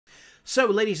So,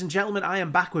 ladies and gentlemen, I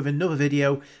am back with another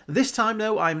video. This time,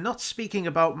 though, I'm not speaking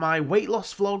about my weight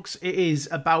loss vlogs. It is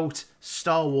about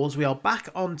Star Wars. We are back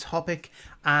on topic,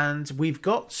 and we've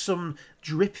got some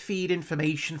drip feed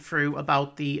information through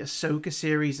about the Ahsoka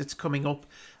series that's coming up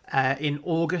in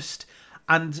August.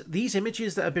 And these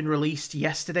images that have been released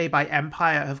yesterday by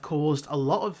Empire have caused a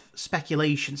lot of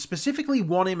speculation. Specifically,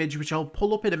 one image, which I'll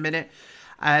pull up in a minute,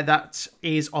 that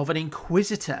is of an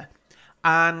Inquisitor.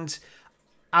 And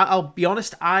I'll be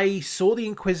honest, I saw the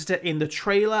Inquisitor in the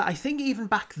trailer. I think even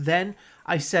back then,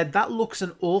 I said that looks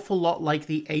an awful lot like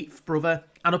the 8th brother.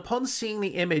 And upon seeing the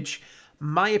image,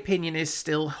 my opinion is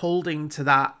still holding to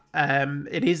that.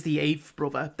 It is the 8th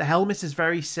brother. The helmet is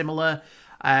very similar.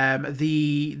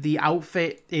 The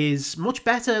outfit is much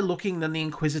better looking than the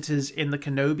Inquisitors in the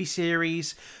Kenobi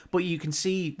series. But you can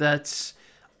see that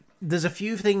there's a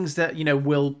few things that, you know,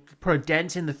 will put a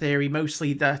dent in the theory.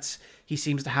 Mostly that he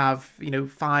seems to have, you know,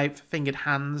 5-fingered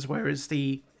hands, whereas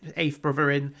the 8th brother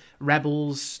in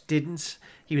Rebels didn't.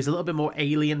 He was a little bit more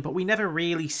alien, but we never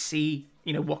really see,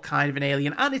 you know, what kind of an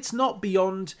alien. And it's not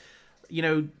beyond, you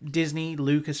know, Disney,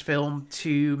 Lucasfilm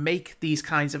to make these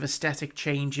kinds of aesthetic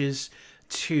changes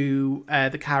to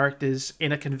the characters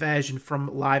in a conversion from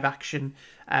live action,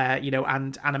 you know,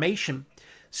 and animation.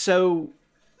 So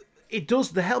it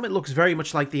does, the helmet looks very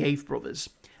much like the 8th brothers.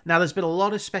 Now, there's been a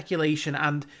lot of speculation,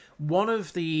 and one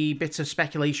of the bits of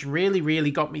speculation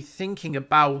really got me thinking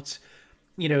about,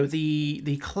 you know,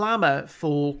 the clamour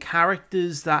for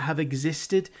characters that have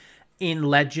existed in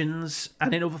Legends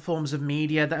and in other forms of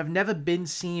media that have never been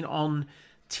seen on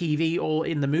TV or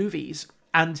in the movies.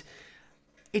 And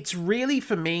it's really,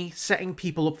 for me, setting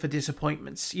people up for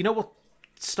disappointments. You know what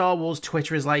Star Wars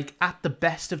Twitter is like? At the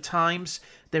best of times,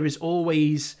 there is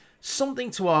always something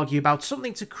to argue about,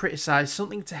 something to criticize,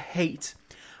 something to hate.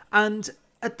 And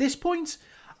at this point,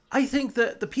 I think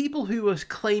that the people who are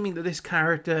claiming that this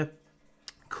character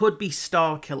could be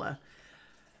Starkiller,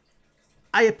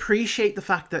 I appreciate the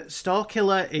fact that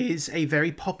Starkiller is a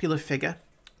very popular figure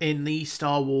in the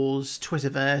Star Wars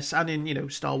Twitterverse and in, you know,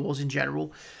 Star Wars in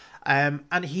general. And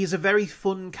he's a very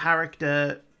fun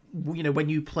character, you know, when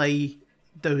you play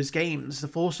those games. The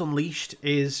Force Unleashed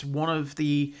is one of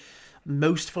the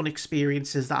most fun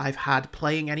experiences that I've had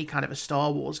playing any kind of a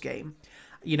Star Wars game.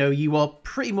 You know, you are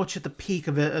pretty much at the peak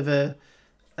of a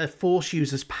Force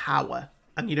user's power.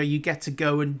 And, you know, you get to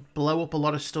go and blow up a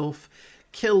lot of stuff,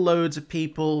 kill loads of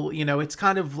people. You know, it's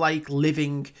kind of like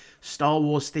living Star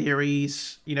Wars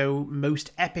Theory's, you know,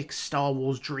 most epic Star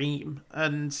Wars dream.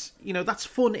 And, you know, that's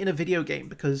fun in a video game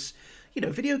because, you know,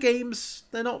 video games,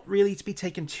 they're not really to be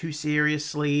taken too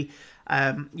seriously.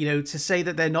 You know, to say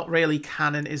that they're not really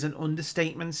canon is an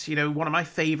understatement. You know, one of my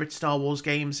favourite Star Wars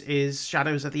games is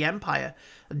Shadows of the Empire.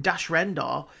 Dash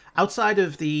Rendar, outside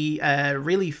of the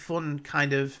really fun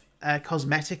kind of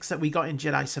cosmetics that we got in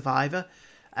Jedi Survivor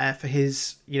for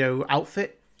his, you know,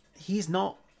 outfit, he's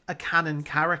not a canon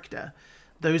character.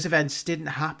 Those events didn't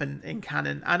happen in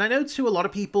canon. And I know to a lot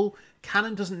of people,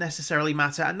 canon doesn't necessarily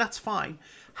matter, and that's fine.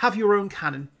 Have your own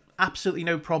canon. Absolutely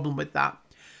no problem with that.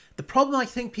 The problem I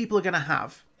think people are going to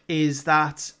have is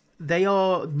that they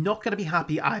are not going to be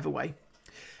happy either way.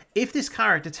 If this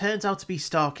character turns out to be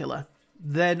Starkiller,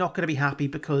 they're not going to be happy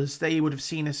because they would have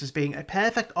seen this as being a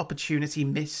perfect opportunity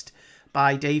missed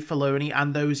by Dave Filoni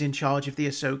and those in charge of the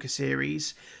Ahsoka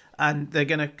series. And they're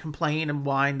going to complain and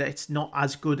whine that it's not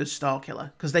as good as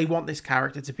Starkiller because they want this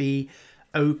character to be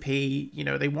OP. You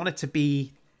know, they want it to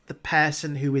be the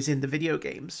person who is in the video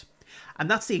games.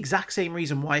 And that's the exact same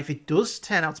reason why if it does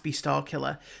turn out to be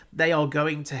Starkiller, they are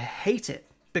going to hate it.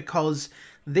 Because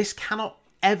this cannot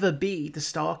ever be the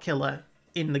Starkiller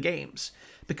in the games.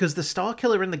 Because the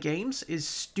Starkiller in the games is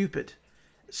stupid.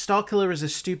 Starkiller is a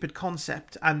stupid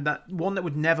concept. And that one that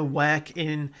would never work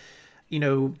in, you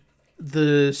know,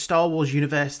 the Star Wars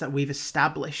universe that we've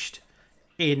established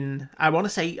in, I'm going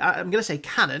to say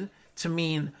canon to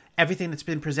mean everything that's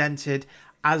been presented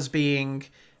as being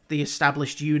the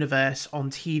established universe on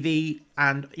TV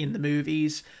and in the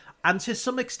movies, and to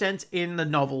some extent in the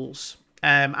novels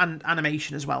and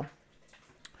animation as well.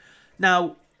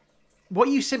 Now, what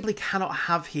you simply cannot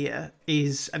have here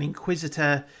is an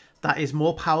Inquisitor that is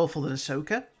more powerful than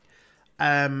Ahsoka,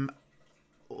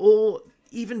 or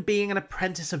even being an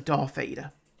apprentice of Darth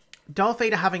Vader. Darth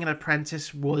Vader having an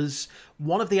apprentice was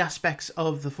one of the aspects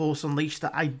of The Force Unleashed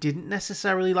that I didn't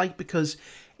necessarily like because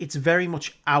it's very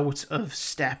much out of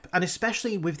step. And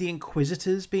especially with the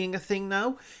Inquisitors being a thing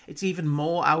now, it's even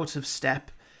more out of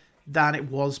step than it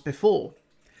was before.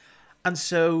 And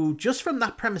so, just from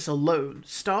that premise alone,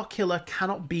 Starkiller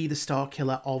cannot be the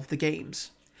Starkiller of the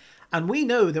games. And we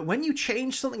know that when you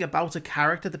change something about a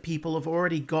character that people have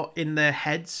already got in their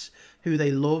heads, who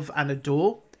they love and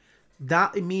adore,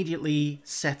 that immediately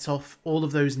sets off all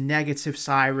of those negative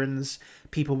sirens.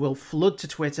 People will flood to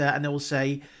Twitter and they will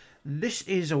say, this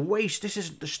is a waste, this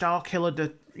isn't the Starkiller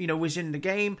that, was in the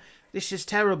game, this is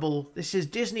terrible, this is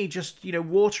Disney just,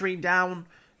 watering down,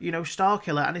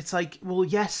 Starkiller. And it's like, well,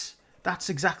 yes, that's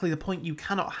exactly the point. You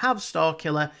cannot have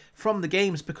Starkiller from the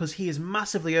games because he is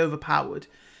massively overpowered.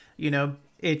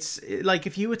 It's like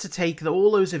if you were to take all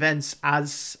those events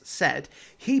as said,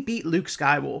 he beat Luke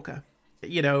Skywalker.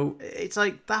 It's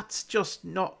like, that's just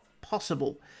not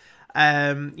possible.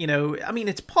 I mean,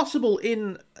 it's possible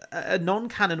in a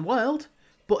non-canon world,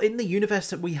 but in the universe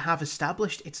that we have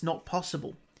established, it's not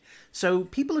possible. So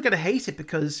people are going to hate it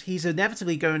because he's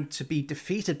inevitably going to be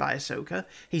defeated by Ahsoka.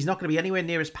 He's not going to be anywhere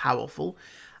near as powerful.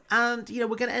 And, we're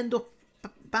going to end up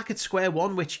back at square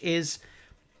one, which is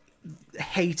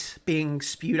hate being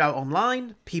spewed out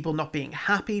online, people not being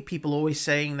happy, people always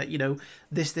saying that,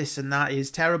 this and that is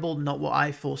terrible, not what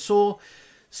I foresaw.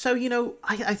 So,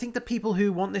 I think the people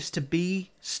who want this to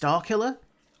be Starkiller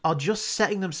are just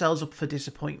setting themselves up for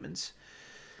disappointment.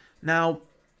 Now,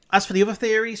 as for the other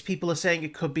theories, people are saying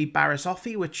it could be Barriss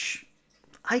Offee, which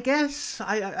I guess,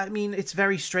 I mean, it's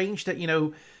very strange that,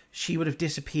 she would have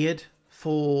disappeared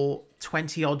for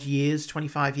 20-odd years,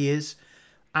 25 years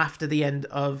after the end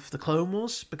of the Clone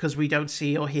Wars, because we don't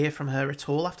see or hear from her at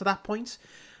all after that point.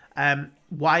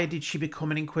 Why did she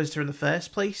become an Inquisitor in the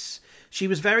first place? She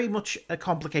was very much a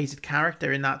complicated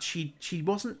character in that she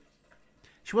wasn't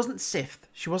Sith,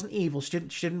 she wasn't evil, she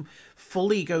didn't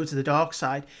fully go to the dark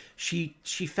side. She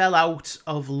fell out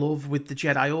of love with the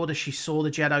Jedi Order. She saw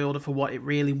the Jedi Order for what it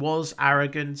really was,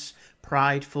 arrogant,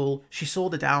 prideful. She saw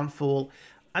the downfall,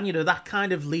 and that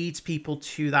kind of leads people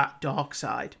to that dark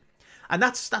side. And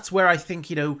that's where I think,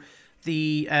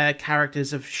 the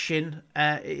characters of Shin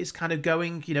is kind of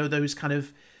going, those kind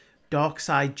of dark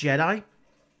side Jedi.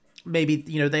 Maybe,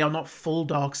 they are not full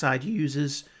dark side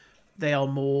users. They are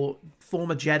more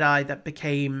former Jedi that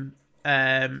became,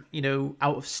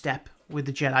 out of step with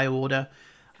the Jedi Order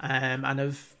and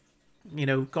have,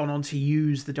 gone on to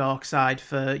use the dark side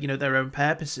for, their own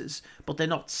purposes. But they're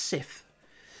not Sith.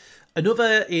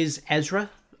 Another is Ezra.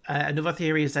 Another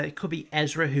theory is that it could be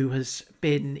Ezra who has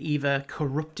been either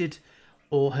corrupted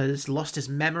or has lost his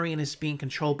memory and is being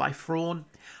controlled by Thrawn.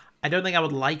 I don't think I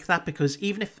would like that, because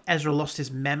even if Ezra lost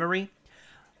his memory,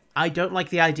 I don't like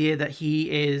the idea that he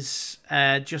is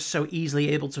just so easily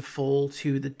able to fall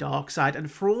to the dark side. And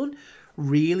Thrawn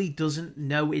really doesn't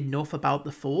know enough about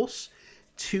the Force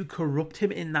to corrupt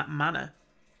him in that manner.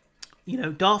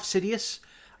 Darth Sidious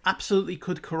absolutely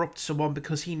could corrupt someone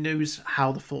because he knows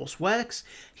how the Force works.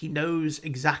 He knows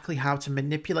exactly how to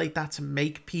manipulate that to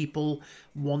make people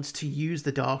want to use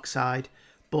the dark side.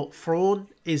 But Thrawn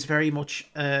is very much,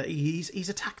 he's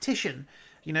a tactician.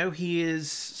 He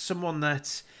is someone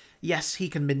that, yes, he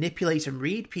can manipulate and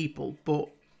read people, but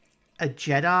a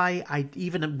Jedi,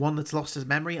 even one that's lost his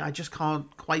memory, I just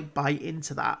can't quite buy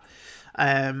into that.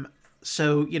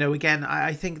 So, again,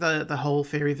 I think the whole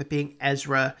theory of it being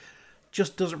Ezra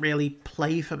just doesn't really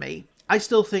play for me. I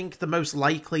still think the most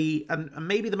likely, and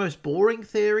maybe the most boring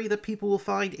theory that people will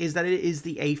find, is that it is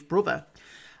the 8th brother.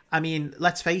 I mean,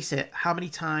 let's face it, how many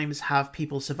times have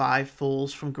people survived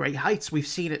falls from great heights? We've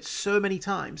seen it so many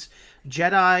times.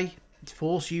 Jedi,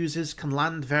 Force users can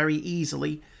land very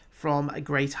easily from a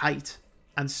great height.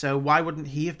 And so why wouldn't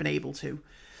he have been able to?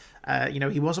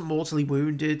 He wasn't mortally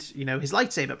wounded. His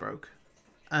lightsaber broke.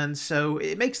 And so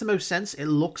it makes the most sense. It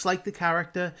looks like the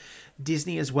character.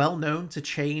 Disney is well known to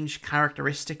change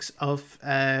characteristics of,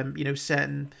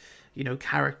 certain,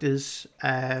 characters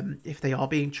if they are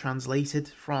being translated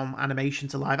from animation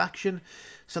to live action.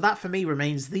 So that, for me,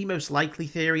 remains the most likely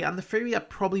theory, and the theory I'd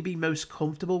probably be most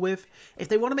comfortable with. If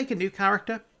they want to make a new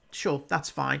character, sure, that's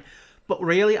fine. But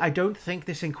really, I don't think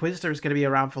this Inquisitor is going to be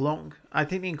around for long. I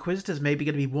think the Inquisitor is maybe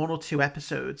going to be 1 or 2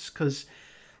 episodes, because,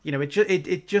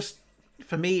 it just,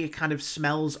 for me, it kind of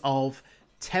smells of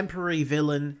temporary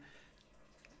villain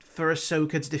for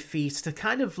Ahsoka to defeat, to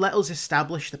kind of let us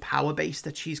establish the power base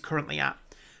that she's currently at.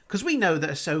 Because we know that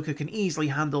Ahsoka can easily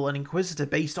handle an Inquisitor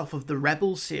based off of the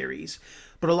Rebels series,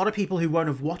 but a lot of people who won't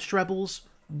have watched Rebels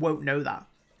won't know that.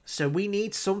 So we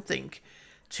need something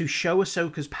to show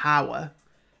Ahsoka's power,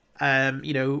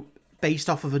 based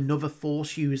off of another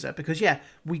Force user. Because, yeah,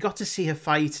 we got to see her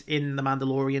fight in The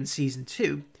Mandalorian Season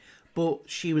 2, but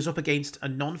she was up against a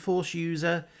non-Force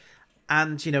user,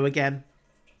 and, again,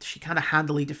 she kind of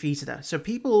handily defeated her. So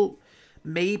people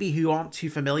maybe who aren't too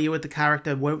familiar with the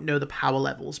character won't know the power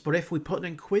levels, but if we put an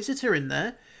Inquisitor in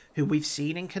there, who we've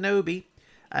seen in Kenobi,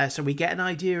 So we get an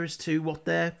idea as to what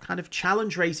their kind of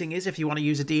challenge rating is, if you want to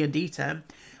use a D&D term.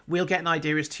 We'll get an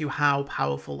idea as to how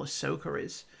powerful Ahsoka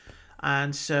is.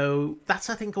 And so that's,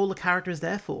 I think, all the character is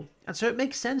there for. And so it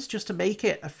makes sense just to make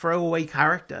it a throwaway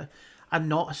character and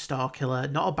not a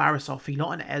Starkiller, not a Barasofi,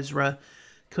 not an Ezra,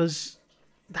 because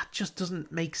that just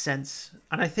doesn't make sense.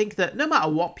 And I think that no matter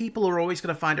what, people are always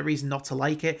going to find a reason not to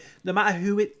like it. No matter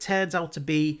who it turns out to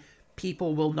be,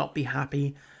 people will not be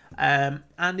happy. And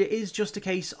it is just a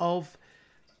case of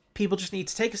people just need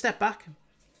to take a step back,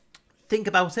 think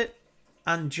about it,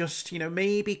 and just, you know,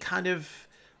 maybe kind of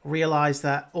realize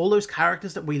that all those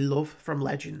characters that we love from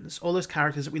Legends, all those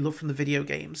characters that we love from the video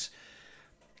games,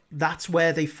 that's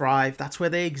where they thrive, that's where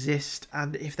they exist,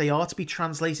 and if they are to be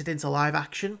translated into live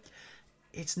action,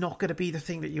 it's not going to be the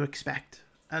thing that you expect.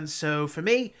 And so for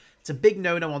me, it's a big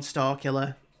no-no on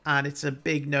Starkiller, and it's a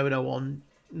big no-no on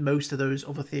most of those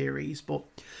other theories, but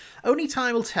only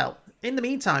time will tell. In the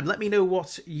meantime, let me know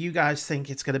what you guys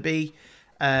think it's going to be.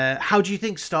 How do you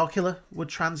think Starkiller would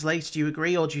translate? Do you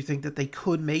agree, or do you think that they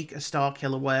could make a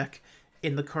Starkiller work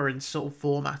in the current sort of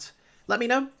format? Let me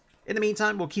know. In the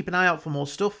meantime, we'll keep an eye out for more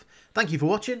stuff. Thank you for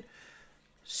watching.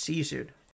 See you soon.